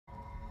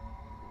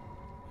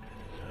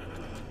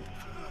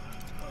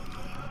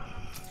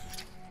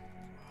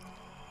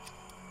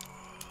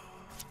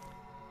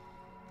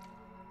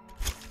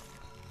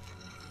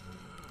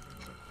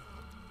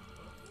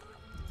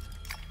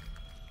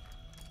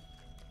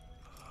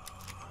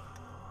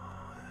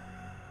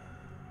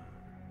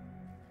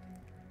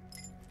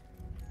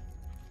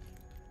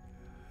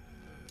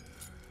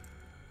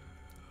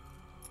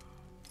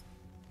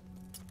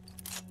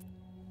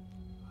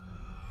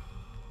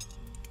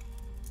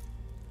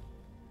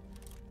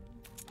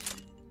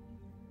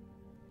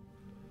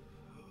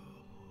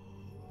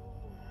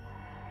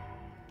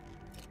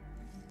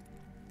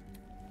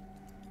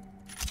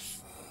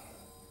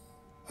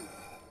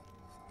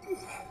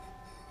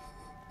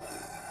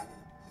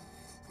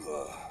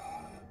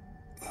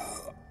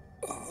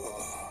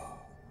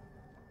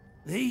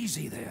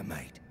Easy there,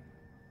 mate.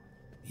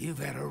 You've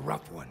had a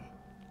rough one.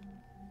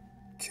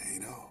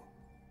 Kano?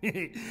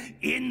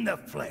 In the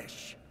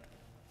flesh.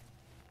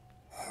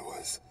 I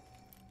was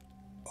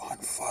on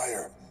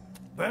fire.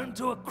 Burned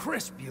to a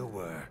crisp you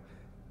were.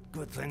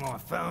 Good thing I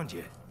found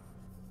you.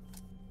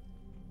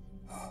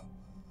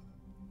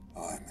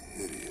 I'm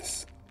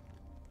hideous.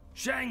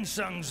 Shang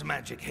Tsung's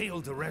magic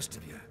healed the rest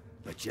of you,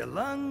 but your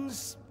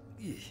lungs...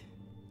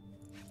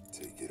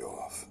 Take it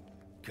off.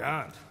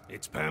 Can't.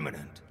 It's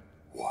permanent.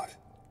 What?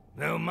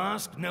 No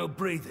mask, no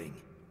breathing.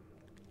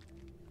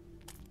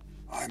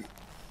 I'm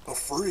a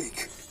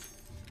freak.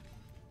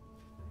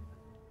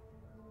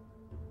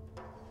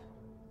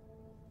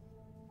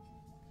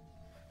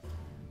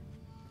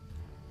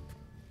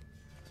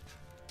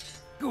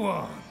 Go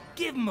on,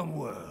 give him a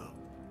whirl.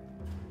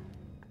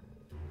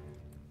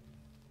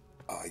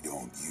 I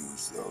don't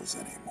use those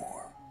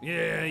anymore.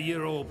 Yeah,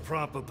 you're all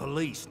proper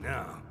police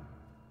now.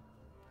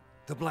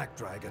 The Black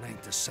Dragon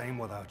ain't the same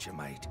without you,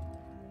 mate.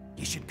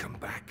 You should come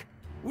back.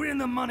 We're in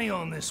the money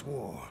on this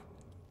war.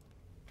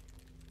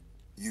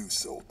 You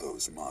sold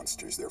those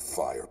monsters their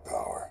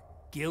firepower.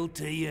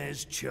 Guilty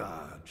as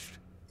charged.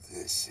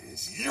 This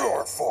is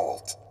your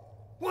fault.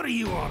 What are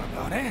you on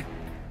about, eh?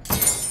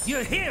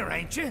 You're here,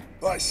 ain't you?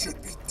 I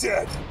should be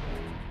dead.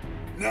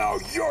 Now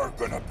you're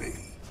gonna be.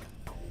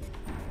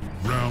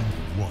 Round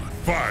 1,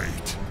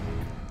 fight!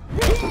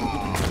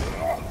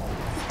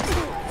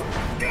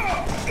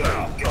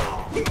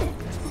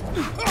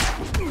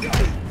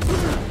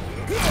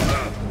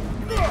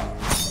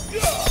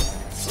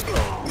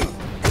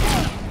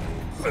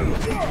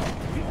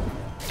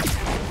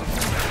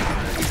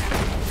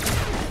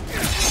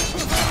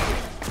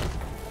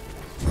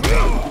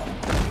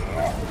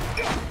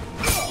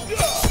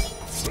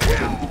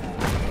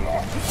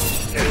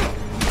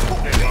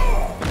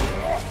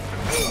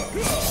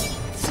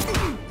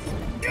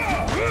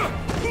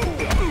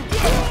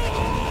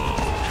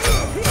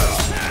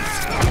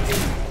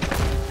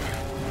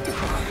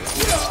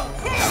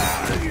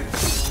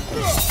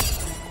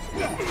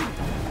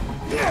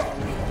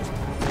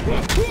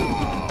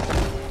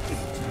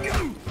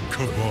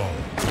 Kabal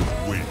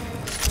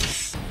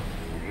wins.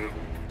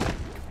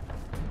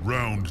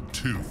 Round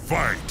 2,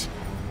 fight!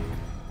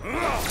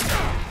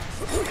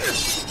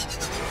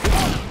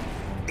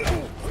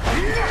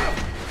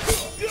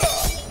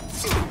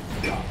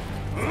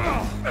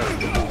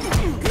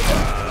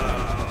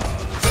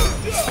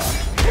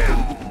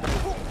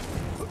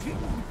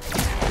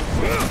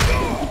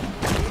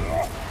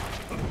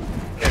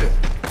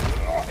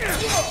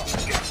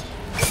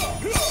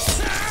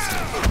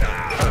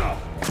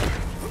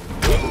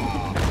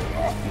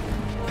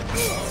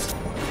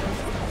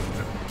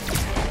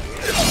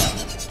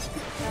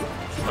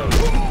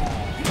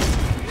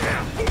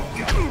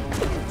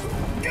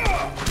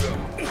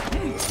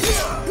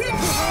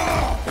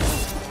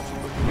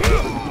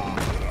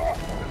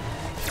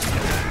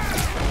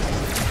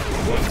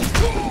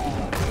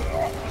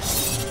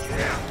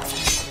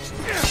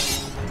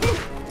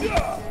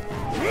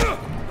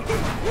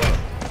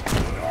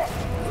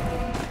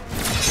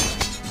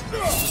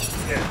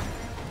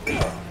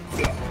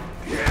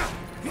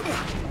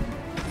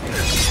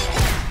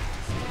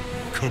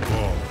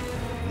 Kabal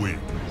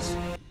wins.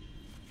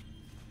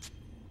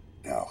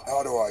 Now,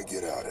 how do I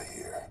get out of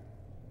here?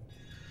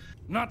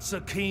 Not so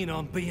keen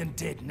on being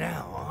dead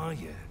now, are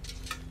you?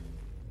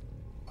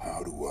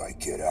 How do I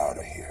get out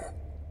of here?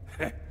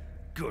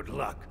 Good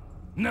luck.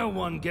 No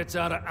one gets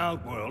out of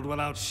Outworld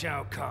without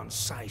Shao Kahn's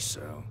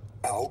say-so.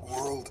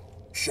 Outworld?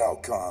 Shao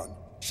Kahn?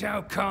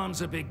 Shao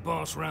Kahn's a big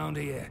boss round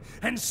here,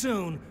 and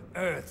soon,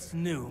 Earth's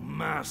new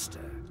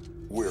master.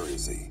 Where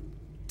is he?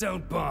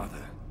 Don't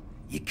bother.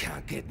 You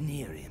can't get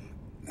near him.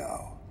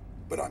 No,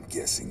 but I'm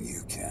guessing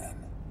you can.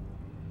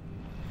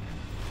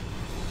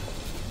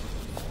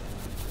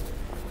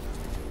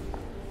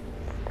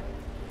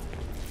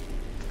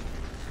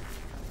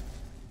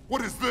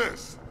 What is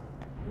this?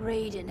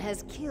 Raiden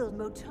has killed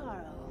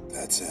Motaro.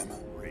 That's him,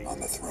 on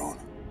the throne.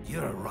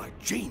 You're a right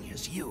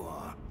genius, you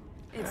are.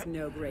 It's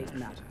no great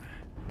matter.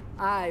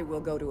 I will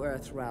go to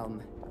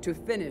Earthrealm to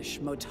finish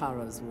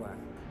Motaro's work.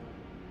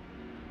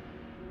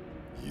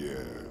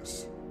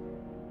 Yes.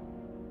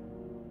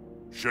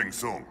 Shang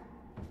Tsung,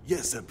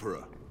 Yes,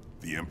 Emperor.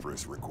 the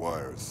Empress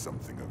requires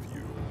something of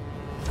you.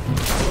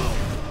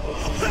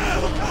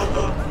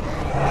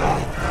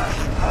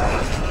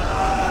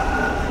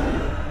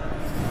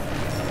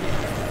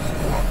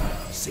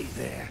 See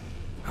there?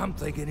 I'm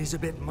thinking he's a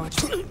bit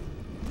much.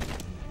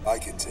 I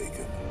can take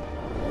him.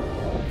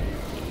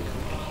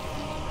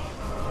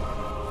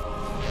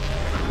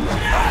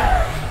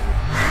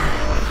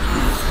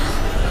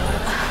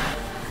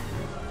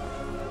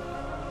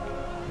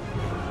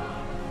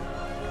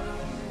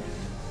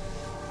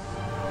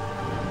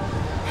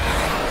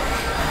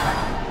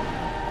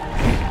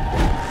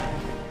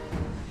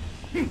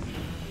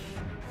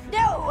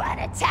 No one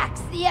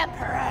attacks the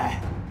Emperor!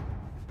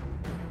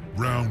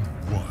 Round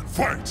 1,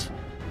 fight!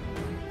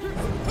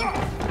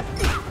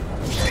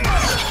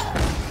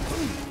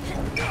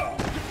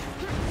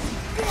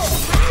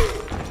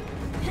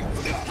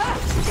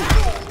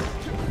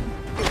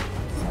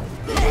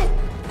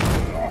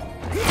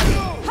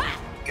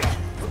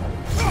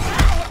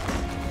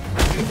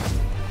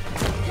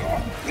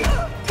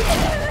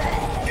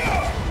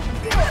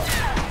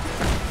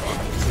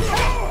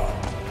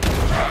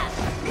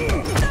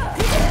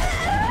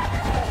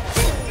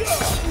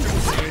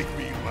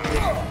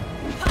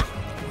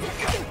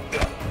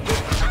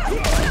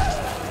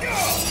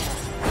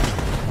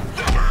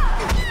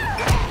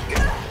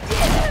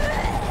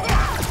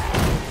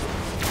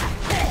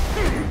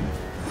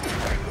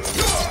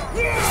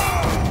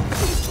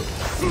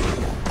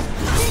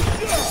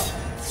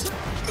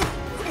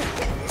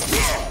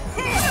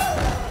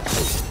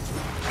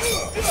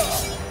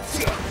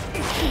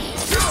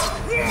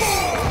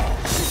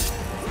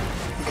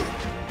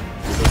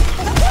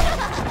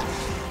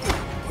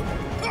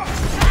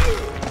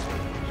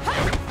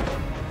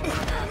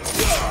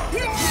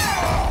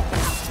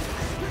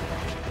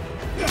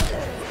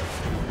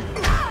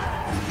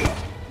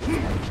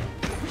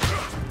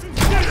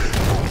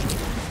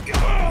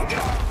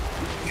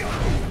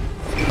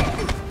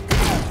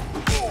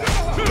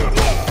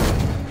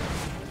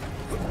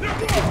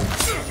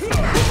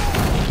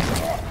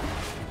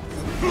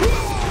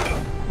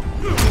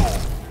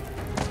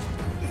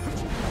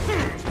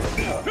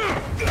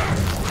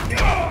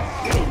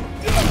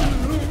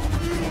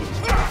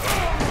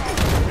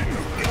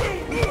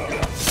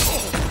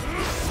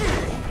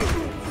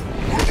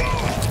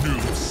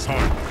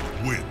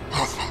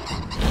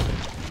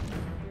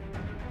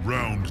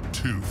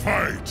 2,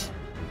 fight!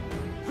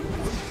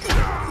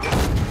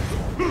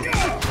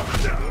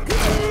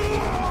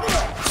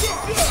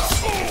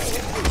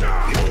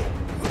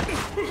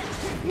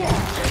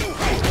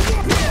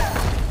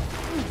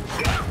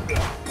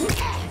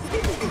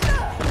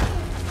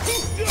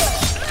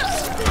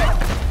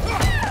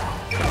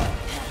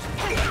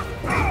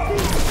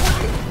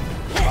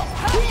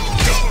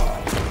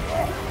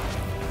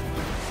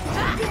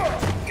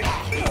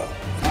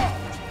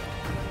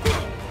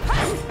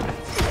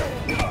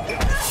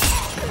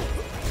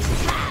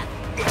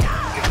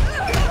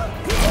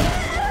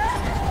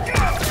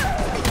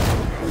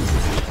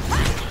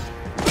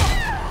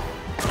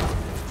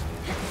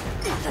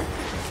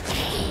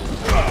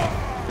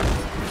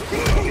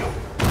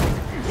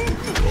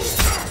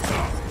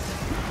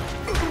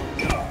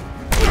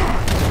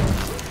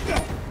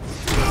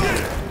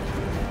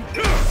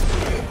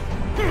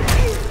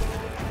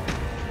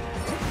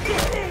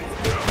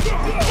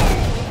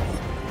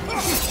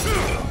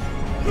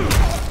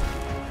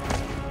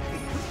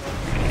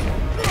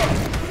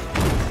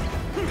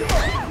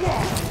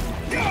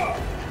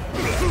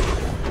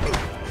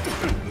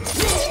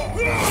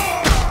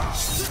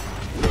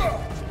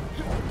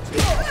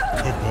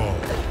 Kabal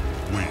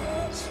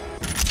wins.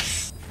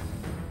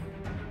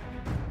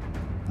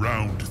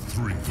 Round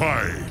 3,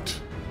 fight!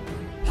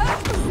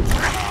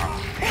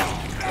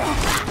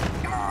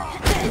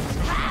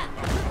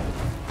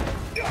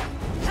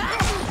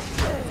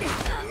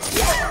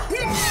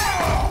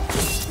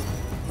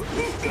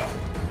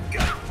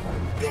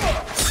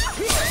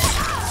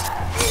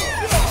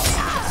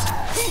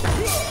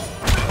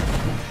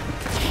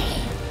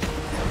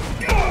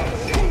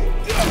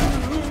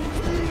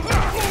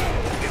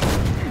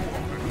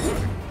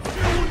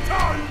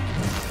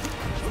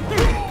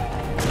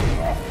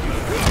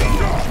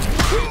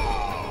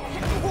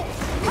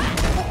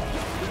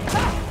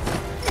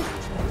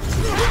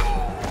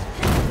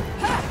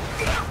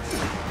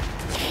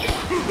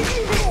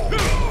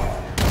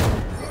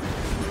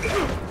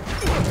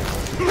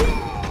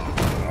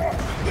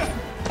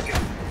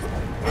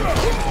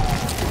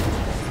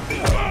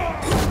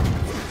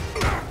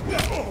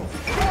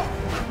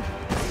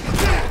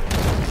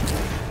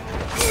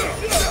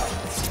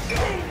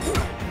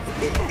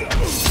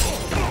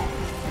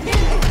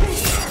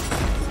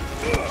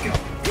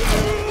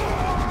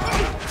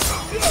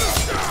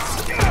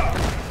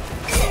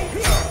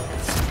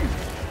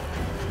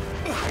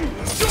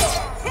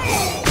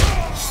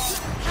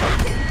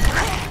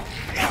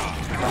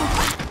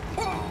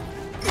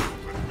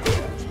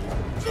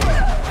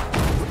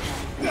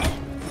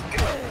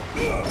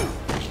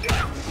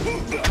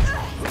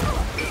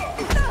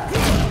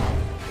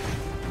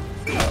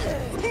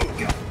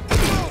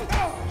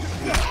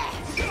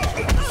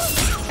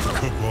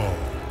 Kabal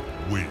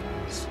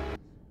wins.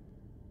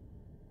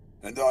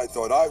 And I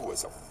thought I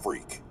was a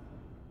freak.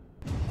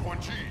 Quan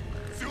Chi,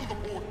 seal the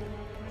portal.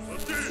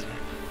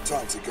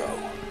 Time to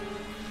go.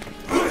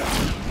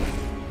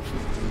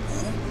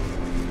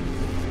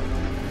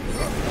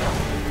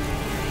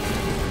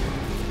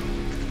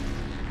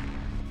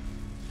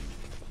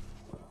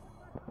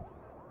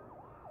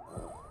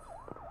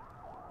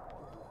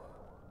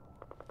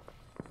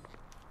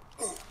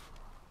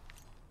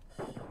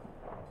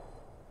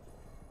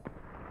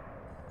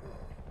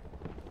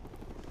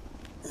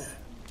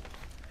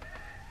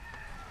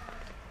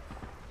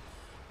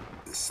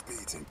 This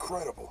speed's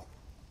incredible.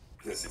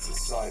 Guess it's a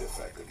side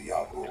effect of the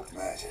outworld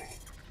magic.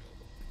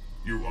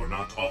 You are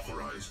not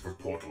authorized for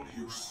portal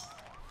use.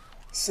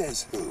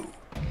 Says who?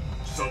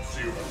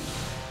 Sub-Zero,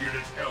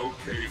 Unit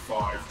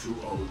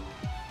LK520.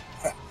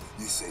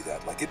 You say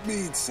that like it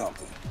means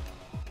something.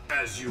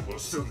 As you will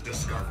soon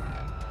discover.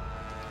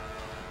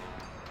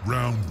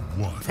 Round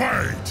 1,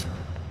 fight!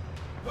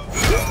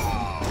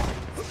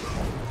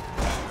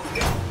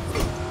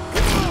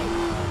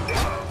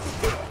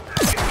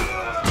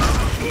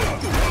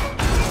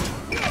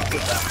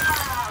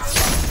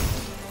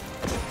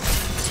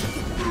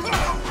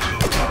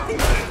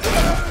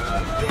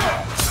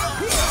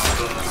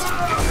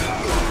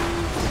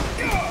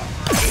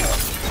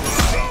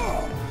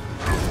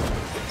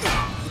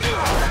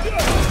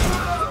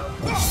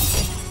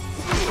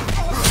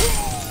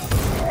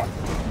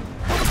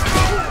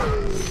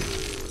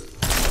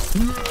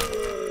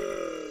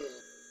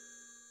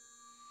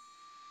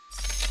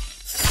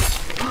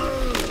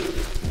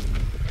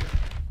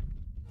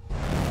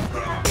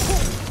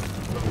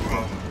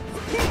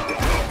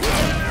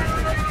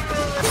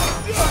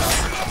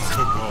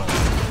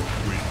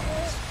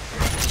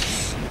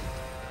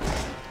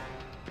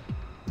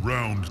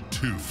 Round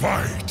 2,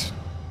 fight!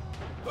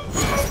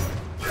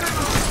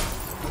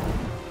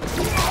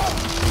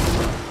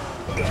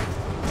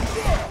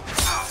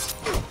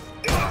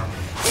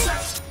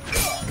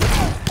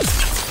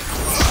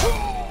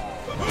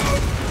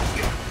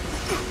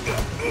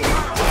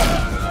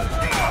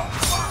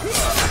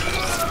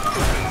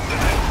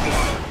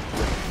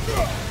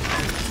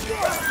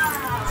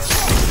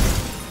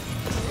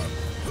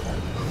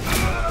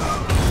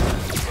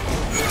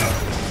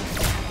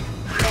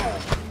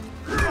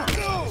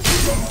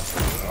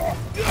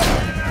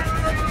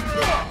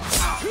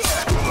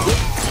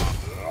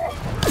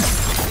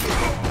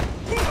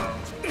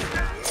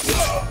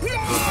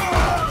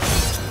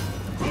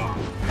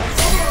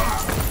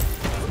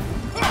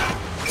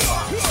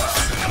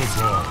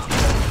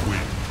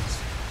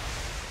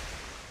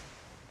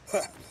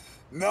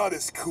 Not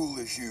as cool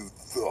as you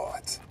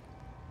thought.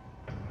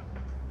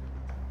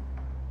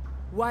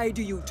 Why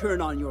do you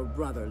turn on your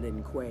brother,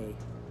 Lin Kuei?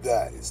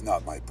 That is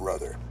not my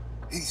brother.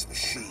 He's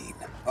machine.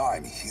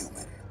 I'm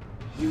human.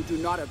 You do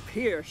not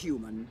appear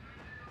human.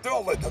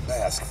 Don't let the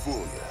mask fool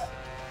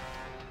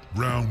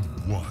you. Round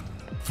 1.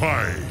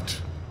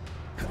 Fight!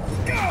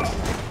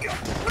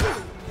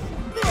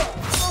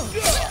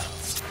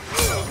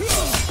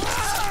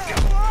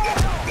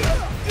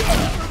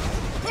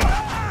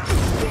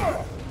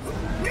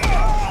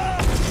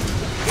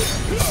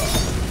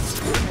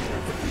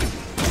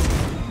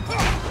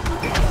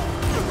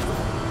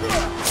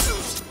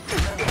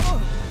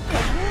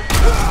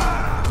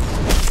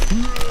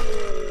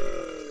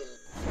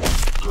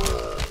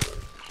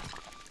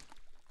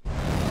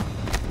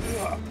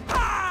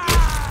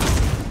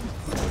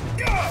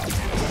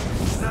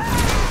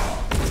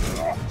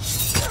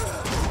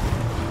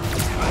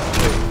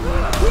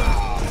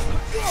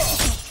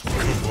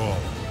 Kabal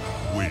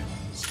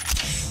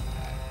wins.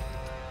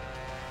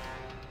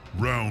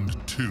 Round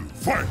 2.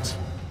 Fight!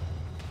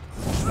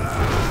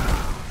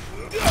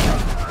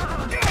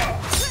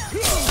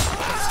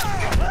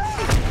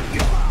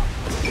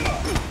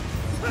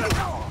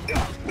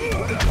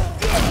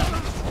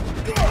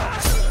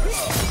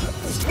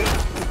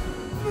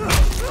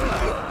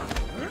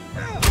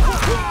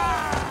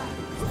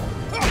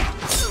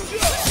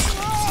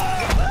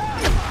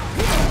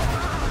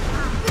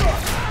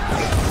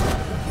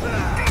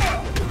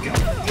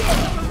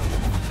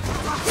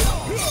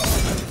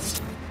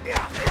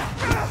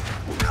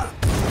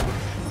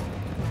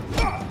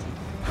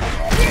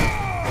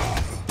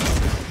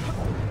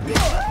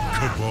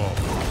 Kabal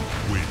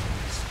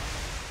wins.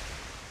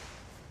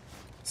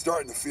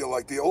 Starting to feel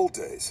like the old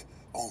days,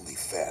 only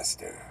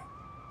faster.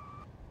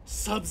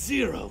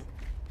 Sub-Zero!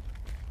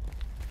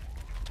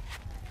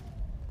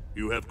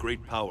 You have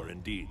great power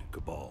indeed,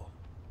 Kabal.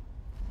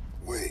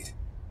 Wait,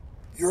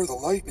 you're the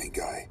lightning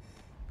guy.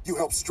 You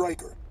helped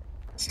Stryker.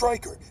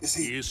 Stryker, is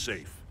He is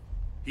safe.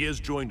 He has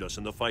joined us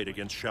in the fight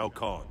against Shao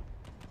Kahn.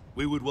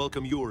 We would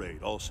welcome your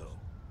aid also.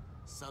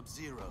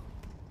 Sub-Zero.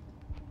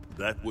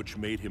 That which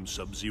made him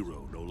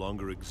Sub-Zero no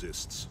longer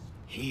exists.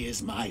 He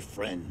is my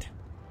friend.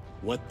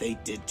 What they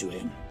did to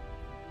him,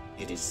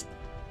 it is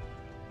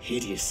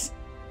hideous.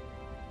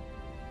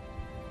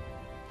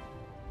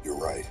 You're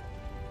right.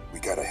 We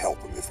gotta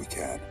help him if we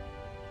can.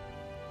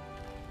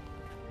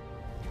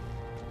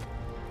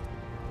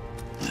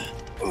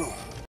 Ugh.